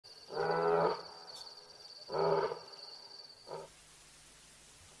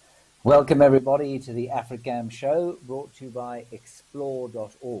Welcome everybody to the Africam show, brought to you by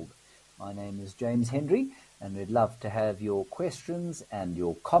explore.org. My name is James Hendry, and we'd love to have your questions and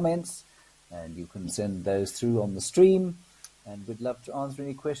your comments, and you can send those through on the stream, and we'd love to answer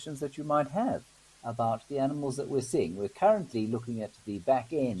any questions that you might have about the animals that we're seeing. We're currently looking at the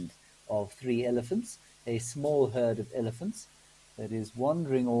back end of 3 elephants, a small herd of elephants that is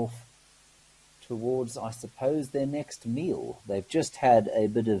wandering off towards, I suppose, their next meal. They've just had a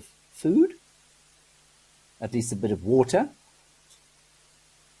bit of food, at least a bit of water,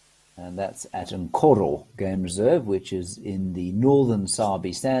 and that's at Nkoro Game Reserve, which is in the northern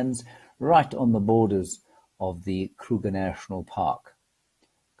Sabi Sands, right on the borders of the Kruger National Park.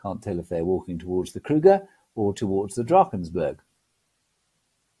 Can't tell if they're walking towards the Kruger or towards the Drakensberg.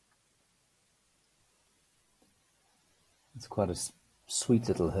 It's quite a sweet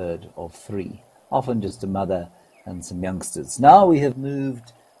little herd of 3, often just a mother and some youngsters. Now we have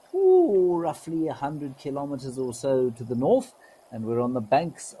moved roughly 100 kilometers or so to the north, and we're on the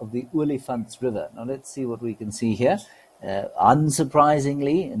banks of the Olifants River. Now let's see what we can see here.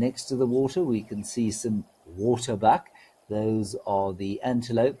 Unsurprisingly, next to the water, we can see some waterbuck. Those are the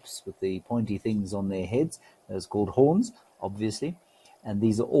antelopes with the pointy things on their heads. Those are called horns, obviously. And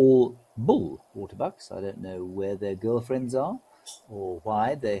these are all bull waterbucks. I don't know where their girlfriends are or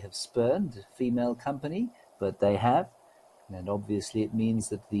why they have spurned female company, but they have. And obviously it means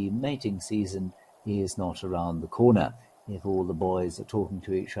that the mating season is not around the corner if all the boys are talking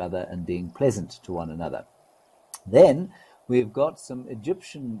to each other and being pleasant to one another. Then we've got some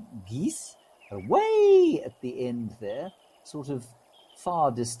Egyptian geese away at the end there, sort of far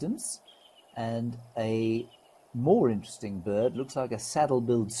distance, and a more interesting bird, looks like a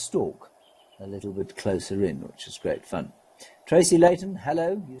saddle-billed stork, a little bit closer in, which is great fun. Tracy Layton,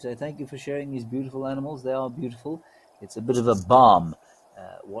 hello. You say thank you for sharing these beautiful animals. They are beautiful. It's a bit of a balm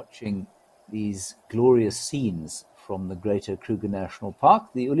watching these glorious scenes from the Greater Kruger National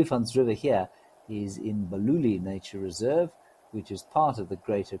Park. The Olifants River here is in Baluli Nature Reserve, which is part of the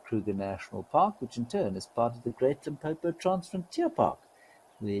Greater Kruger National Park, which in turn is part of the Great Limpopo Transfrontier Park,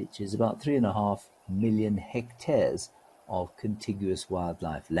 which is about 3.5 million hectares of contiguous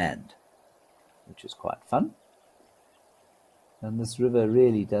wildlife land, which is quite fun. And this river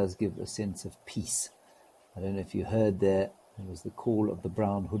really does give a sense of peace. I don't know if you heard there was the call of the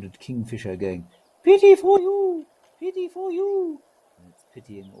brown-hooded kingfisher going, "Pity for you! Pity for you!" And it's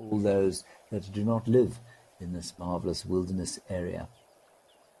pitying all those that do not live in this marvelous wilderness area.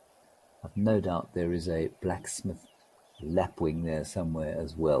 I've no doubt there is a blacksmith lapwing there somewhere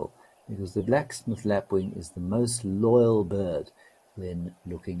as well, because the blacksmith lapwing is the most loyal bird when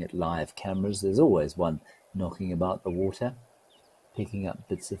looking at live cameras. There's always one knocking about the water, picking up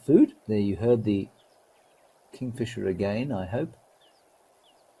bits of food. There you heard the kingfisher again, I hope.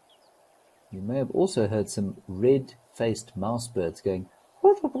 You may have also heard some red-faced mouse birds going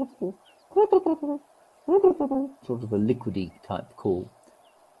sort of a liquidy type call.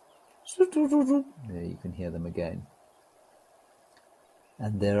 There you can hear them again.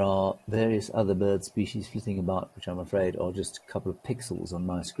 And there are various other bird species flitting about, which I'm afraid are just a couple of pixels on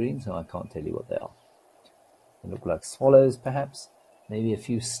my screen, so I can't tell you what they are. They look like swallows, perhaps, maybe a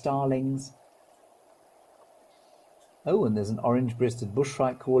few starlings. Oh, and there's an orange-breasted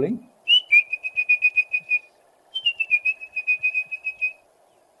bushshrike calling.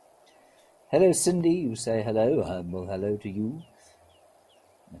 Hello, Cindy. You say hello. Well, hello to you.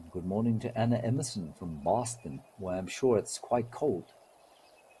 And good morning to Anna Emerson from Boston, where I'm sure it's quite cold.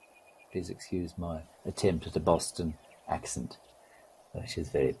 Please excuse my attempt at a Boston accent, which is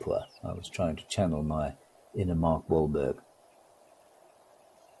very poor. I was trying to channel my inner Mark Wahlberg.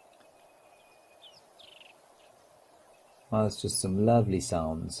 Well, it's just some lovely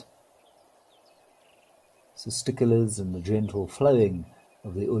sounds. Cisticolas and the gentle flowing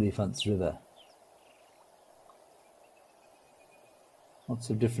of the Olifants River. Lots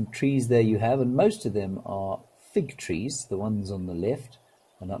of different trees there you have, and most of them are fig trees, the ones on the left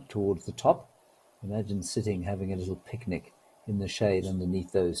and up towards the top. Imagine sitting having a little picnic in the shade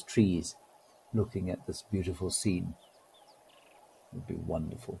underneath those trees, looking at this beautiful scene. It would be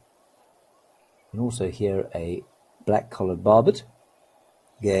wonderful. You can also hear a black-collared barbet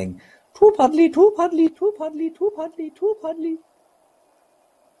going, "Too puddly, too puddly, too puddly, too puddly, too puddly."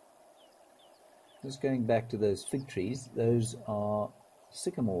 Just going back to those fig trees, those are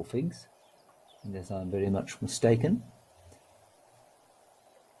sycamore figs, unless I'm very much mistaken.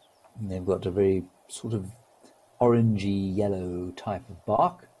 And they've got a very sort of orangey yellow type of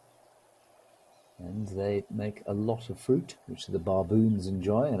bark, and they make a lot of fruit, which the baboons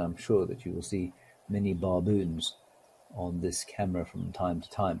enjoy, and I'm sure that you will see many baboons on this camera from time to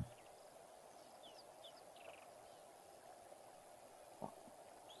time.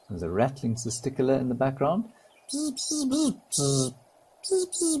 There's a rattling testicular in the background. Bzz, bzz, bzz, bzz, bzz,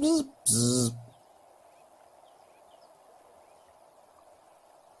 bzz, bzz, bzz.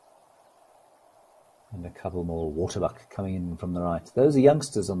 And a couple more waterbuck coming in from the right. Those are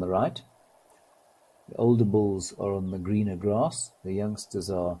youngsters on the right. The older bulls are on the greener grass. The youngsters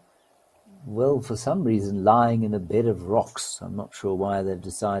are, well, for some reason, lying in a bed of rocks. I'm not sure why they've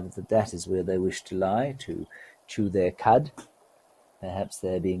decided that that is where they wish to lie, to chew their cud. Perhaps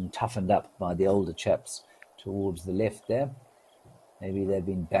they're being toughened up by the older chaps towards the left there. Maybe they've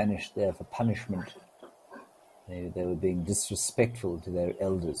been banished there for punishment. Maybe they were being disrespectful to their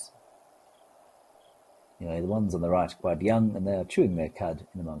elders. You know, the ones on the right are quite young, and they are chewing their cud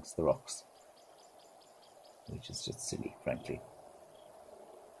in amongst the rocks, which is just silly, frankly.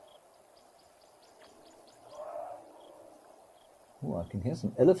 Oh, I can hear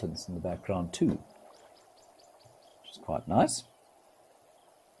some elephants in the background too, which is quite nice.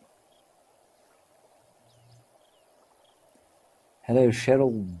 Hello,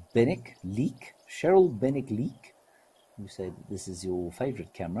 Cheryl Bennick Leek. Cheryl Bennick Leek. You say that this is your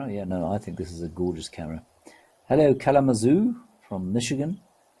favorite camera. Yeah, no, I think this is a gorgeous camera. Hello, Kalamazoo from Michigan.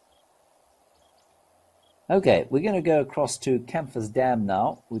 Okay, we're going to go across to Camphor's Dam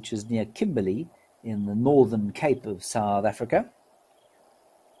now, which is near Kimberley in the northern Cape of South Africa.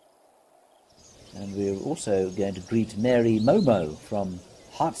 And we're also going to greet Mary Momo from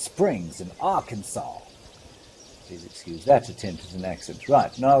Hot Springs in Arkansas. Please excuse that attempt at an accent.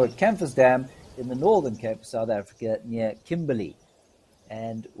 Right, now we're at Camphor's Dam in the northern Cape of South Africa near Kimberley.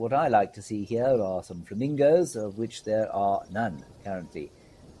 And what I like to see here are some flamingos, of which there are none currently.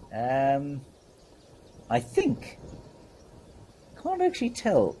 I think, can't actually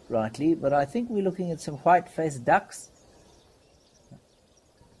tell rightly, but I think we're looking at some white-faced ducks.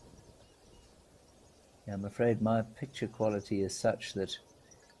 I'm afraid my picture quality is such that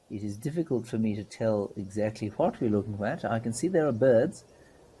it is difficult for me to tell exactly what we're looking at. I can see there are birds,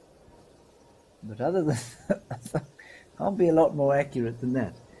 but other than that, can't be a lot more accurate than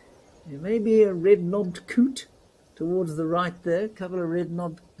that. There may be a red-knobbed coot towards the right there, a couple of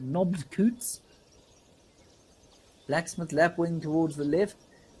red-knobbed coots. Blacksmith lapwing towards the left.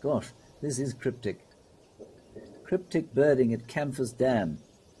 Gosh, this is cryptic. Cryptic birding at Camphor's Dam.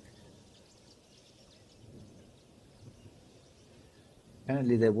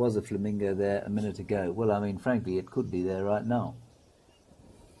 Apparently there was a flamingo there a minute ago. Well, I mean, frankly, it could be there right now.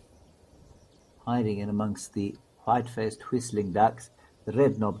 Hiding in amongst the white-faced whistling ducks, the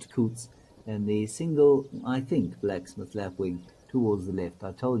red-knobbed coots, and the single, I think, blacksmith lapwing towards the left.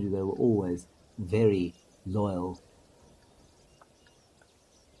 I told you they were always very loyal.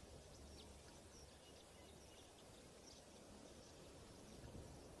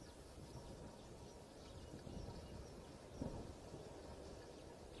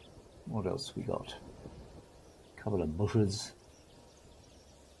 What else we got? A couple of bushes.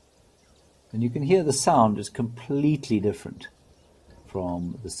 And you can hear the sound is completely different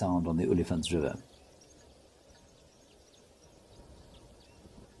from the sound on the Olifants River.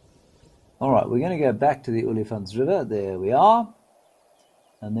 All right, we're going to go back to the Olifants River. There we are.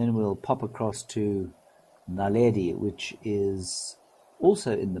 And then we'll pop across to Naledi, which is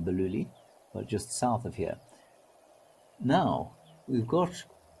also in the Baluli, but just south of here. Now, we've got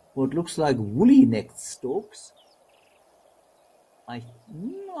what looks like woolly-necked storks. Are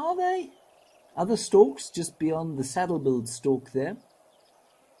they? Other storks just beyond the saddle-billed stork there.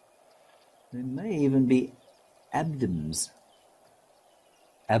 There may even be abdoms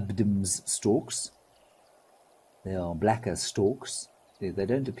storks. They are blacker storks. They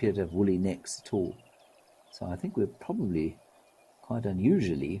don't appear to have woolly necks at all. So I think we're probably, quite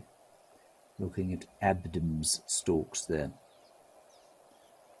unusually, looking at abdoms storks there.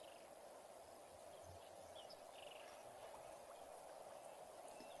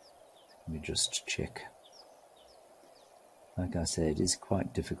 Let me just check. Like I say, it is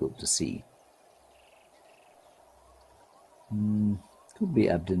quite difficult to see. Could be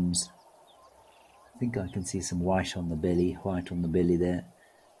abdoms. I think I can see some white on the belly there.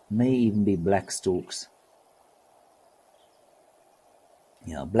 May even be black storks.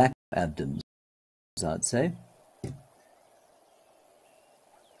 Yeah, black abdoms, I'd say.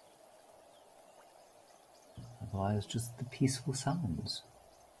 Otherwise, just the peaceful sounds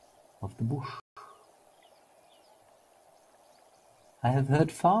of the bush. I have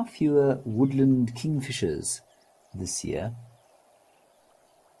heard far fewer woodland kingfishers this year,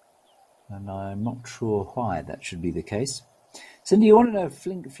 and I'm not sure why that should be the case. Cindy, you want to know if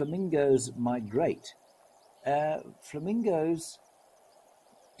flamingos migrate? Flamingos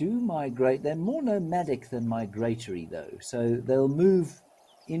do migrate. They're more nomadic than migratory, though. So they'll move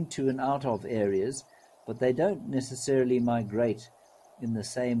into and out of areas, but they don't necessarily migrate in the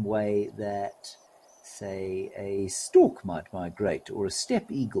same way that, say, a stork might migrate or a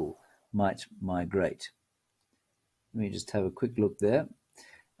steppe eagle might migrate. Let me just have a quick look there.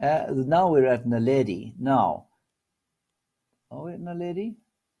 Now we're at Naledi. Now, are we at Naledi?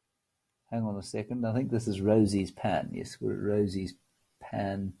 Hang on a second. I think this is Rosie's Pan. Yes, we're at Rosie's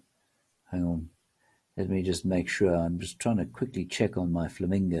Pan. Hang on. Let me just make sure. I'm just trying to quickly check on my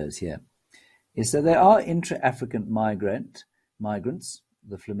flamingos here. Yes, so they are intra-African migrants,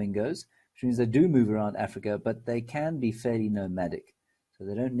 the flamingos, which means they do move around Africa, but they can be fairly nomadic. So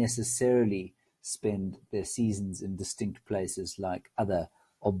they don't necessarily spend their seasons in distinct places like other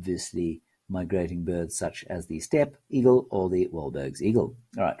obviously migrating birds such as the steppe eagle or the Wahlberg's eagle.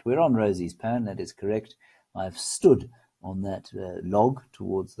 All right, we're on Rosie's Pan. That is correct. I've stood on that log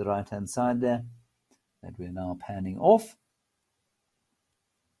towards the right-hand side there that we're now panning off.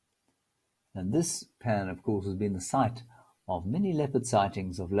 And this pan, of course, has been the site of many leopard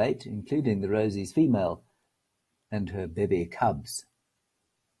sightings of late, including the Rosie's female and her bebe cubs.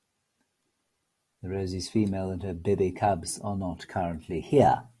 The Rosie's female and her bebe cubs are not currently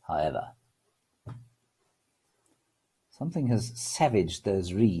here, however. Something has savaged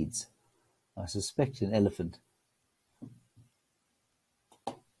those reeds. I suspect an elephant.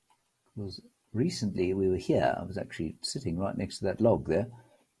 Because recently we were here, I was actually sitting right next to that log there,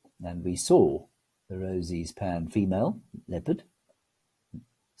 and we saw the Rosie's Pan female leopard,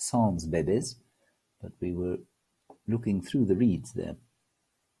 sans bebes, but we were looking through the reeds there.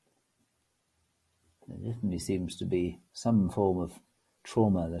 There definitely seems to be some form of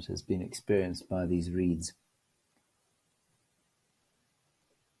trauma that has been experienced by these reeds.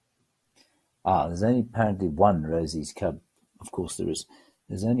 There's only apparently one Rosie's cub. Of course there is.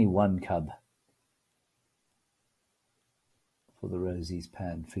 There's only one cub for the Rosie's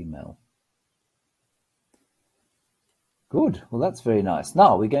Pan female. Good. Well, that's very nice.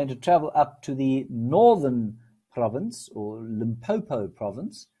 Now we're going to travel up to the northern province, or Limpopo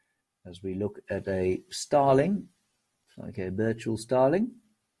province, as we look at a starling, like a virtual starling,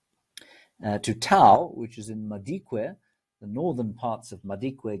 to Tau, which is in Madikwe, the northern parts of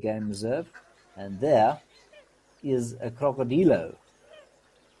Madikwe Game Reserve, and there is a crocodilo.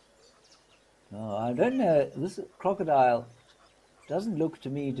 Oh, I don't know, this crocodile doesn't look to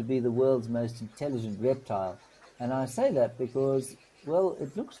me to be the world's most intelligent reptile, and I say that because, well,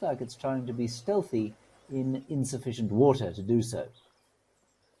 it looks like it's trying to be stealthy in insufficient water to do so.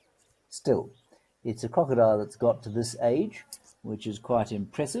 Still, it's a crocodile that's got to this age, which is quite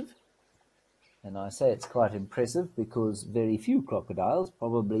impressive. And I say it's quite impressive because very few crocodiles,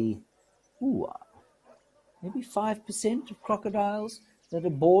 probably, maybe 5% of crocodiles that are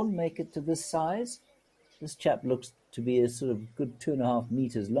born make it to this size. This chap looks to be a sort of good 2.5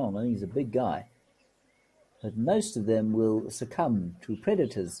 meters long. I think he's a big guy. But most of them will succumb to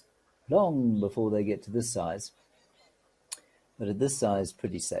predators long before they get to this size. But at this size,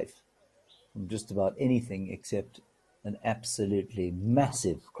 pretty safe from just about anything except an absolutely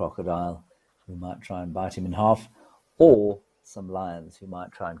massive crocodile who might try and bite him in half, or some lions who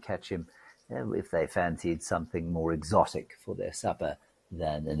might try and catch him if they fancied something more exotic for their supper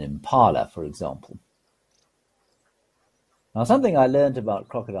than an impala, for example. Now, something I learned about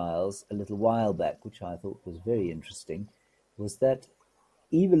crocodiles a little while back, which I thought was very interesting, was that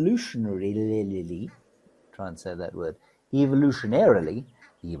evolutionarily, try and say that word, evolutionarily,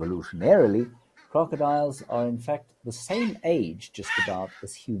 crocodiles are in fact the same age just about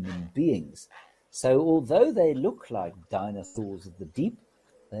as human beings. So although they look like dinosaurs of the deep,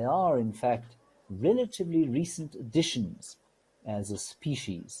 they are in fact relatively recent additions as a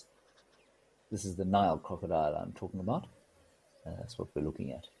species. This is the Nile crocodile I'm talking about. That's what we're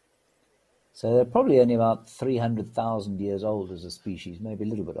looking at. So they're probably only about 300,000 years old as a species, maybe a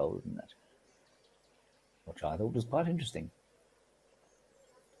little bit older than that, which I thought was quite interesting.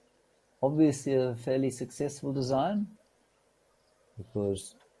 Obviously a fairly successful design,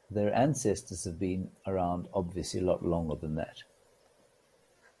 because their ancestors have been around obviously a lot longer than that.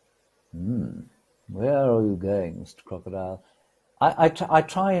 Where are you going, Mr. Crocodile? I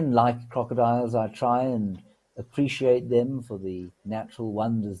try and like crocodiles. I try and appreciate them for the natural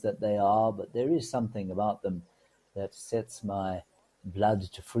wonders that they are, but there is something about them that sets my blood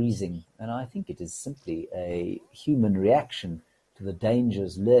to freezing, and I think it is simply a human reaction to the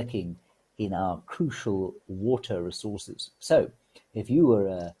dangers lurking in our crucial water resources. So, if you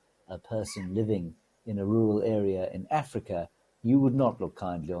were a person living in a rural area in Africa, you would not look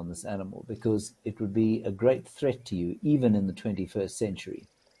kindly on this animal because it would be a great threat to you, even in the 21st century.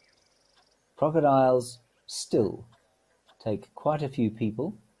 Crocodiles still take quite a few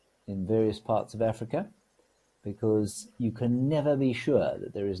people in various parts of Africa, because you can never be sure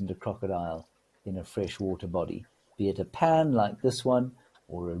that there isn't a crocodile in a freshwater body, be it a pan like this one,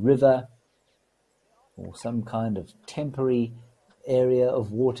 or a river, or some kind of temporary area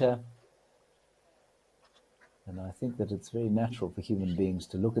of water. And I think that it's very natural for human beings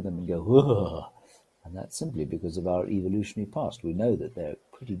to look at them and go, whoa, and that's simply because of our evolutionary past. We know that they're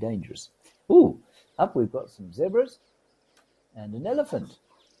pretty dangerous. Ooh, up we've got some zebras and an elephant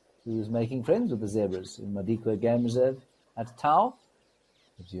who is making friends with the zebras in Madikwe Game Reserve at Tau.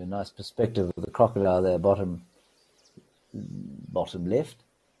 Gives you a nice perspective of the crocodile there, bottom left.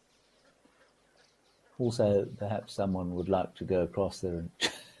 Also, perhaps someone would like to go across there and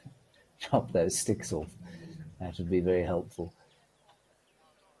chop those sticks off. That would be very helpful.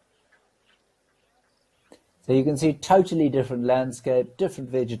 So you can see totally different landscape, different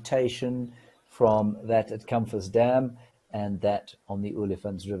vegetation from that at Comfort Dam and that on the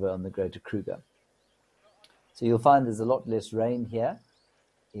Olifants River on the Greater Kruger. So you'll find there's a lot less rain here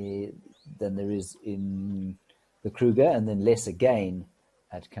than there is in the Kruger, and then less again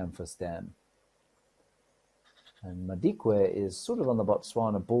at Comfort Dam. And Madikwe is sort of on the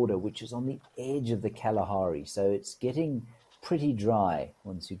Botswana border, which is on the edge of the Kalahari. So it's getting pretty dry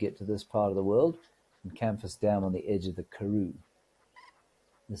once you get to this part of the world, and Comfort Dam on the edge of the Karoo.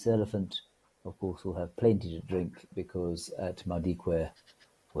 This elephant, of course, will have plenty to drink because at Madikwe,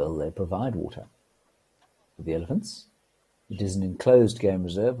 well, they provide water for the elephants. It is an enclosed game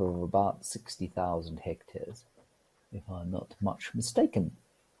reserve of about 60,000 hectares, if I'm not much mistaken.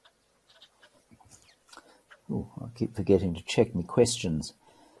 Oh, I keep forgetting to check my questions.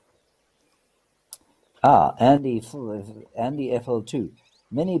 Andy FL2.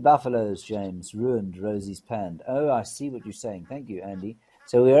 Many buffaloes, James, ruined Rosie's Pond. Oh, I see what you're saying. Thank you, Andy.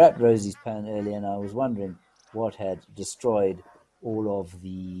 So we were at Rosie's Pond earlier, and I was wondering what had destroyed all of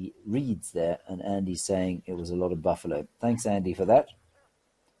the reeds there, and Andy's saying it was a lot of buffalo. Thanks, Andy, for that.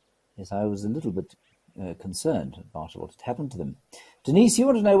 Yes, I was a little bit concerned about what had happened to them. Denise, you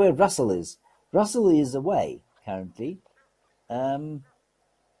want to know where Russell is? Russell is away currently. I'm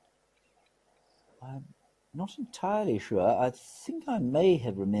not entirely sure. I think I may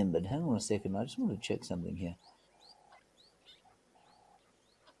have remembered. Hang on a second. I just want to check something here.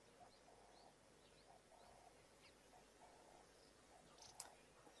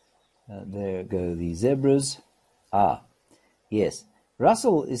 There go the zebras. Yes.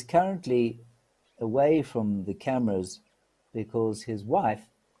 Russell is currently away from the cameras because his wife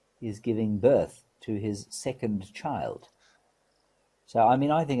is giving birth to his second child. So, I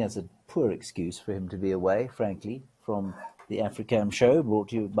mean, I think that's a poor excuse for him to be away, frankly, from the Africam show brought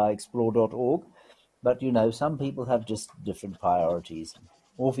to you by explore.org. But, you know, some people have just different priorities.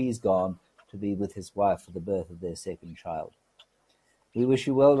 Off he's gone to be with his wife for the birth of their second child. We wish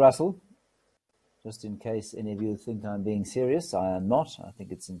you well, Russell. Just in case any of you think I'm being serious, I am not. I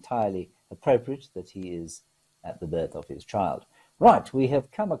think it's entirely appropriate that he is at the birth of his child. Right, we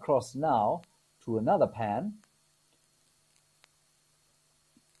have come across now to another pan.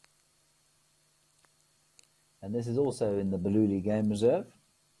 And this is also in the Baluli Game Reserve,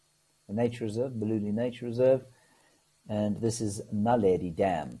 the Nature Reserve, Baluli Nature Reserve. And this is Naledi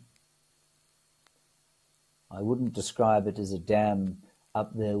Dam. I wouldn't describe it as a dam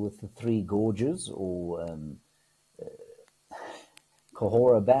up there with the Three Gorges or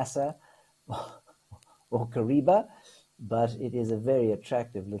Kahora Bassa or Kariba, but it is a very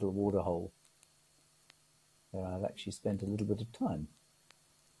attractive little waterhole where I've actually spent a little bit of time.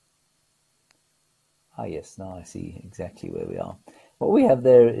 Yes, now I see exactly where we are. What we have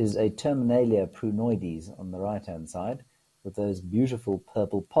there is a Terminalia prunoides on the right-hand side with those beautiful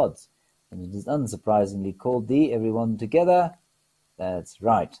purple pods. And it is unsurprisingly called the, everyone together, that's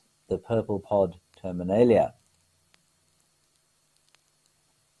right, the purple pod Terminalia.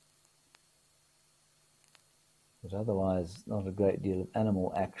 But otherwise, not a great deal of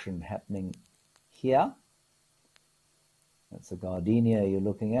animal action happening here. That's a gardenia you're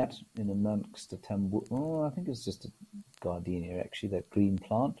looking at in amongst a tambu. Oh, I think it's just a gardenia, actually, that green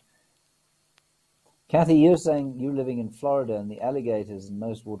plant. Kathy, you're saying you're living in Florida and the alligators in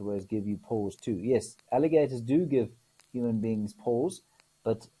most waterways give you paws too. Yes, alligators do give human beings paws,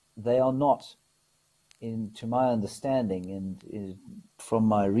 but they are not, to my understanding and from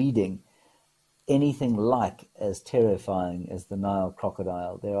my reading, anything like as terrifying as the Nile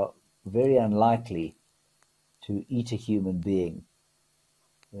crocodile. They are very unlikely to eat a human being,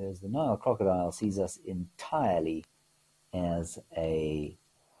 whereas the Nile crocodile sees us entirely as a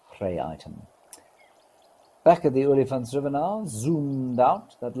prey item. Back at the Olifants River now, zoomed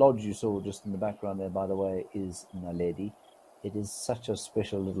out. That lodge you saw just in the background there, by the way, is Naledi. it is such a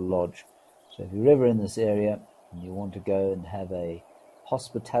special little lodge. So if you're ever in this area and you want to go and have a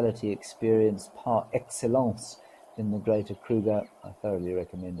hospitality experience par excellence in the Greater Kruger, I thoroughly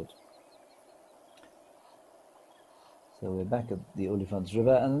recommend it. So we're back at the Olifants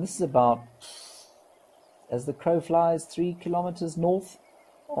River, and this is about, as the crow flies, 3 kilometers north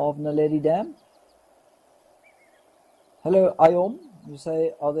of Naledi Dam. Hello, Ayom. You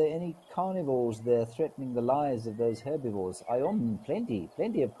say, are there any carnivores there threatening the lives of those herbivores? Ayom,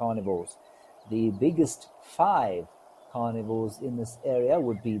 plenty of carnivores. The biggest 5 carnivores in this area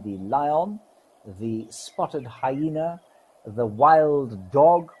would be the lion, the spotted hyena, the wild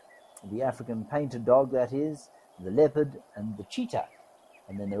dog, the African painted dog that is, the leopard and the cheetah.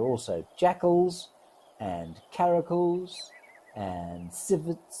 And then there are also jackals and caracals and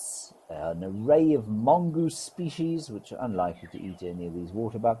civets, an array of mongoose species, which are unlikely to eat any of these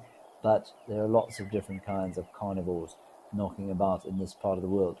waterbuck, but there are lots of different kinds of carnivores knocking about in this part of the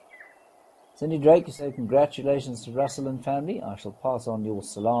world. Cindy Drake, you say congratulations to Russell and family. I shall pass on your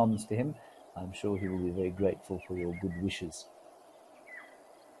salams to him. I'm sure he will be very grateful for your good wishes.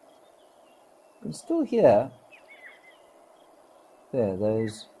 You can still hear there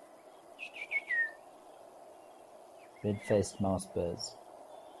those red-faced mouse birds.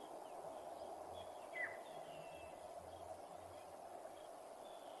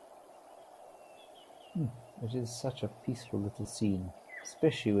 It is such a peaceful little scene,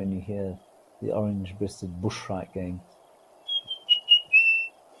 especially when you hear the orange-breasted bushshrike going.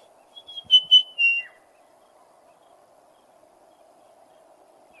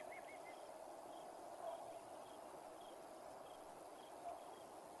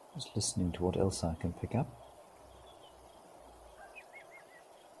 Just listening to what else I can pick up.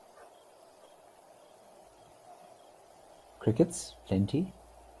 Crickets, plenty.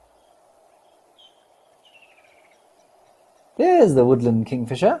 There's the woodland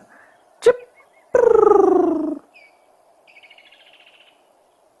kingfisher. Chip.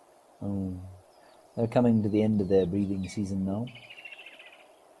 Oh, they're coming to the end of their breeding season now.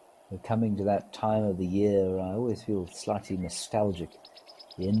 We're coming to that time of the year where I always feel slightly nostalgic.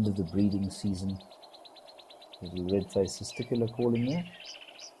 The end of the breeding season. Little red-faced testicular calling there.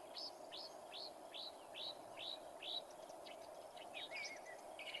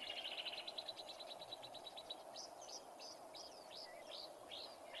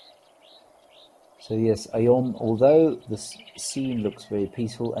 So yes, Ayom, although this scene looks very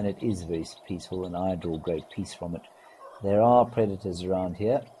peaceful, and it is very peaceful, and I draw great peace from it, there are predators around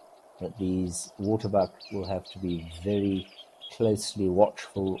here that these waterbuck will have to be very closely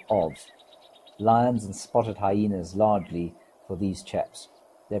watchful of. Lions and spotted hyenas largely for these chaps.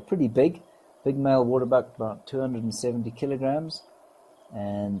 They're pretty big male waterbuck, about 270 kilograms,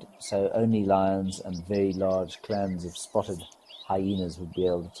 and so only lions and very large clans of spotted hyenas would be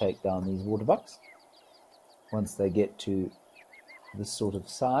able to take down these waterbucks once they get to this sort of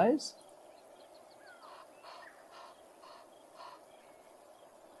size.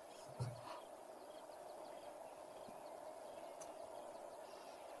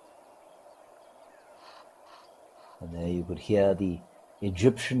 And there you could hear the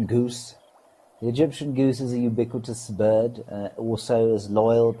Egyptian goose. The Egyptian goose is a ubiquitous bird, also as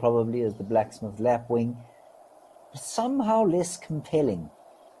loyal probably as the blacksmith lapwing, but somehow less compelling.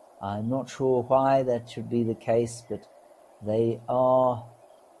 I'm not sure why that should be the case, but they're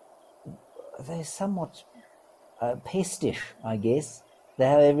somewhat pestish, I guess. They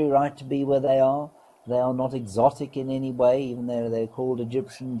have every right to be where they are. They are not exotic in any way, even though they're called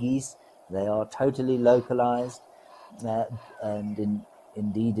Egyptian geese. They are totally localized. And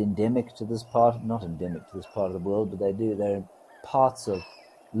indeed endemic to this part, not endemic to this part of the world, but they're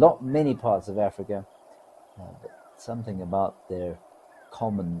many parts of Africa. But something about their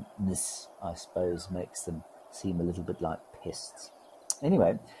commonness, I suppose, makes them seem a little bit like pests.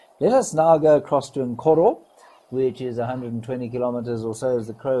 Anyway, let us now go across to Nkoro, which is 120 kilometers or so as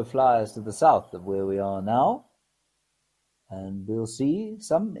the crow flies to the south of where we are now. And we'll see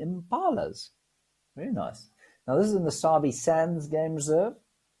some impalas. Very nice. Now, this is in the Sabi Sands Game Reserve.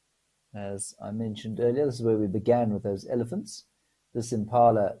 As I mentioned earlier, this is where we began with those elephants. This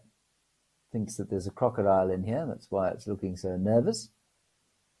impala thinks that there's a crocodile in here. That's why it's looking so nervous.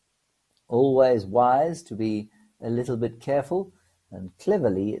 Always wise to be a little bit careful, and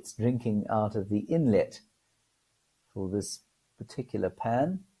cleverly it's drinking out of the inlet for this particular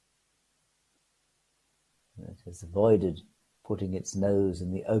pan. It has avoided putting its nose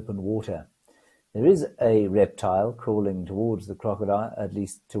in the open water. There is a reptile crawling towards the crocodile, at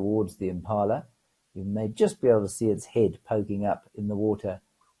least towards the impala. You may just be able to see its head poking up in the water,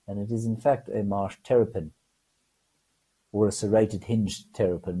 and it is in fact a marsh terrapin. or a serrated hinged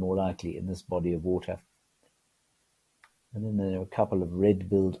terrapin, more likely, in this body of water. And then there are a couple of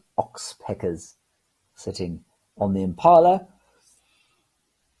red-billed oxpeckers sitting on the impala.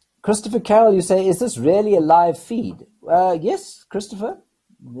 Christopher Carroll, you say, is this really a live feed? Yes, Christopher.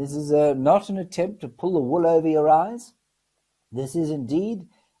 This is not an attempt to pull the wool over your eyes. This is indeed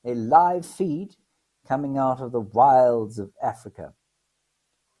a live feed coming out of the wilds of Africa,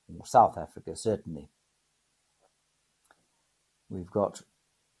 or South Africa, certainly. We've got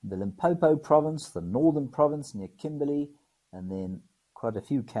the Limpopo province, the northern province near Kimberley, and then quite a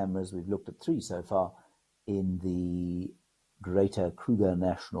few cameras. We've looked at 3 so far in the Greater Kruger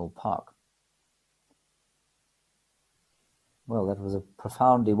National Park. Well, that was a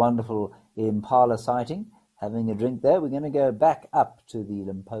profoundly wonderful impala sighting. Having a drink there, we're going to go back up to the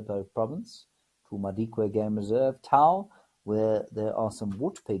Limpopo province, to Madikwe Game Reserve, Tau, where there are some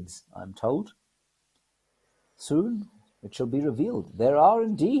water pigs, I'm told. Soon it shall be revealed. There are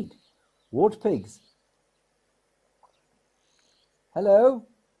indeed water pigs. Hello?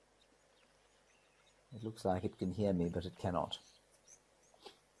 It looks like it can hear me, but it cannot.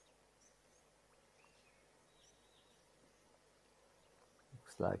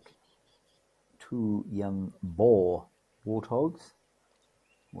 Looks like 2 young boar warthogs,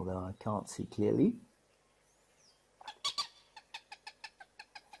 although I can't see clearly.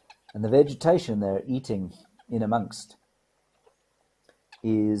 And the vegetation they're eating in amongst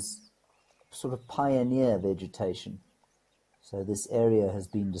is sort of pioneer vegetation. So this area has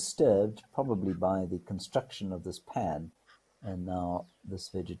been disturbed probably by the construction of this pan, and now this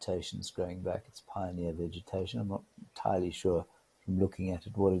vegetation is growing back. It's pioneer vegetation. I'm not entirely sure from looking at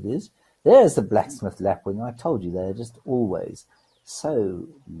it what it is. There's the blacksmith lapwing. I told you they're just always so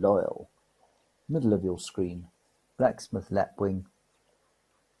loyal. Middle of your screen. Blacksmith lapwing.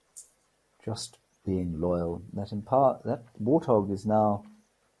 Just being loyal. That warthog is now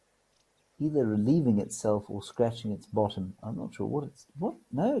either relieving itself or scratching its bottom. I'm not sure what.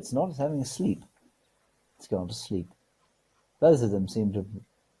 No, it's not. It's having a sleep. It's gone to sleep. Both of them seem to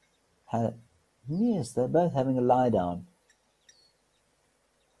have had. Yes, they're both having a lie down.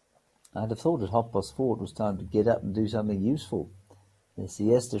 I'd have thought at 4:30 it was time to get up and do something useful. The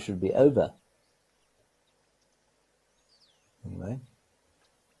siesta should be over. Anyway,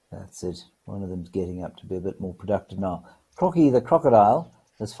 that's it. One of them's getting up to be a bit more productive now. Crocky the crocodile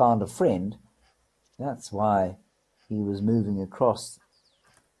has found a friend. That's why he was moving across.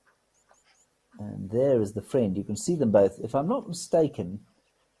 And there is the friend. You can see them both. If I'm not mistaken,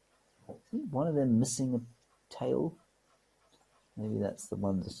 isn't one of them missing a tail? Maybe that's the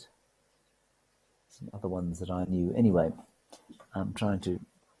one that... some other ones that I knew. Anyway, I'm trying to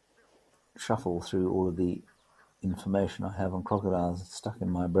shuffle through all of the information I have on crocodiles. It's stuck in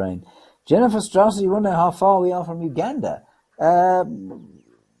my brain. Jennifer Strasser, you want to know how far we are from Uganda?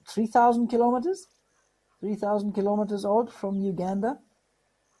 3,000 kilometers? 3,000 kilometers odd from Uganda.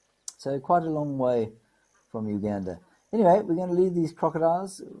 So quite a long way from Uganda. Anyway, we're going to leave these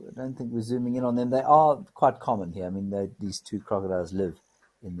crocodiles. I don't think we're zooming in on them. They are quite common here. I mean, these 2 crocodiles live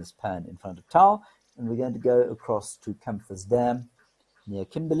in this pan in front of Tau. And we're going to go across to Kamfers Dam near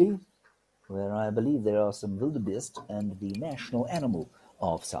Kimberley, where I believe there are some wildebeest and the national animal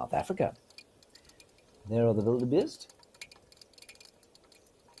of South Africa. There are the wildebeest.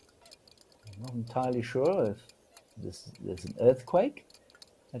 I'm not entirely sure if there's an earthquake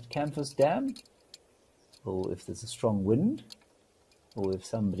at Kamfers Dam, or if there's a strong wind, or if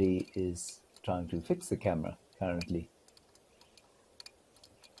somebody is trying to fix the camera currently.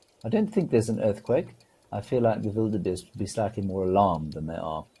 I don't think there's an earthquake. I feel like the wildebeest would be slightly more alarmed than they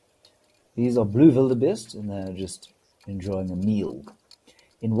are. These are blue wildebeest, and they're just enjoying a meal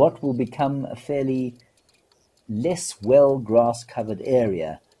in what will become a fairly less well grass-covered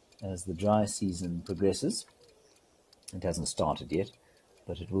area as the dry season progresses. It hasn't started yet,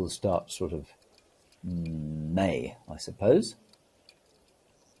 but it will start sort of May, I suppose.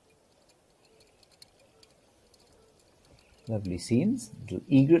 Lovely scenes. Little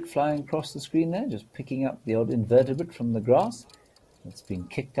egret flying across the screen there, just picking up the odd invertebrate from the grass that's been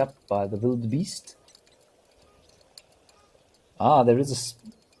kicked up by the wildebeest. There's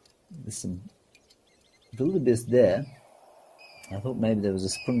some wildebeest there. I thought maybe there was a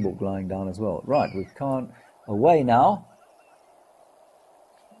springbok lying down as well. Right, we've gone away now,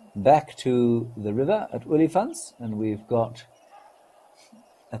 back to the river at Olifants, and we've got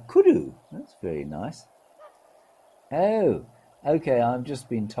a kudu. That's very nice. Oh, okay, I've just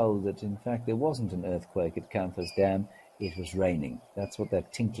been told that, in fact, there wasn't an earthquake at Kamfers Dam. It was raining. That's what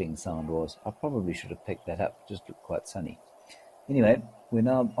that tinkling sound was. I probably should have picked that up. It just looked quite sunny. Anyway, we're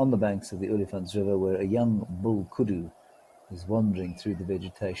now on the banks of the Olifants River, where a young bull kudu is wandering through the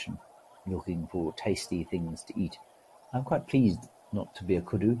vegetation, looking for tasty things to eat. I'm quite pleased not to be a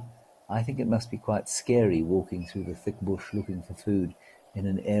kudu. I think it must be quite scary walking through the thick bush looking for food in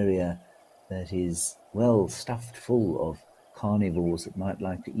an area that is well stuffed full of carnivores that might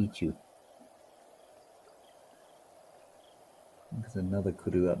like to eat you. There's another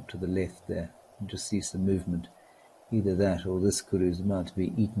kudu up to the left there. You just see some movement. Either that or this kudu is about to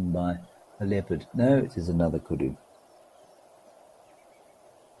be eaten by a leopard. No, it is another kudu.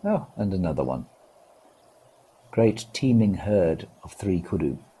 Oh, and another one. Great teeming herd of 3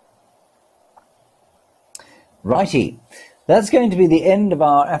 kudu. Righty, that's going to be the end of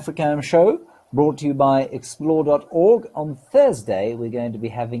our Africam show, brought to you by explore.org. On Thursday, we're going to be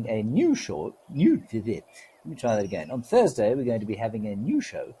having a new show. Let me try that again. On Thursday, we're going to be having a new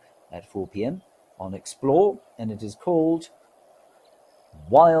show at 4 p.m. on Explore, and it is called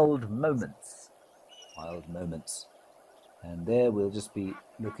Wild Moments. Wild Moments. And there we'll just be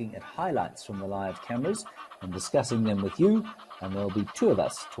looking at highlights from the live cameras and discussing them with you, and there'll be 2 of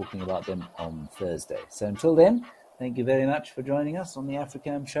us talking about them on Thursday. So until then, thank you very much for joining us on the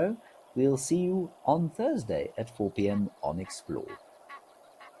Africam show. We'll see you on Thursday at 4 p.m. on Explore.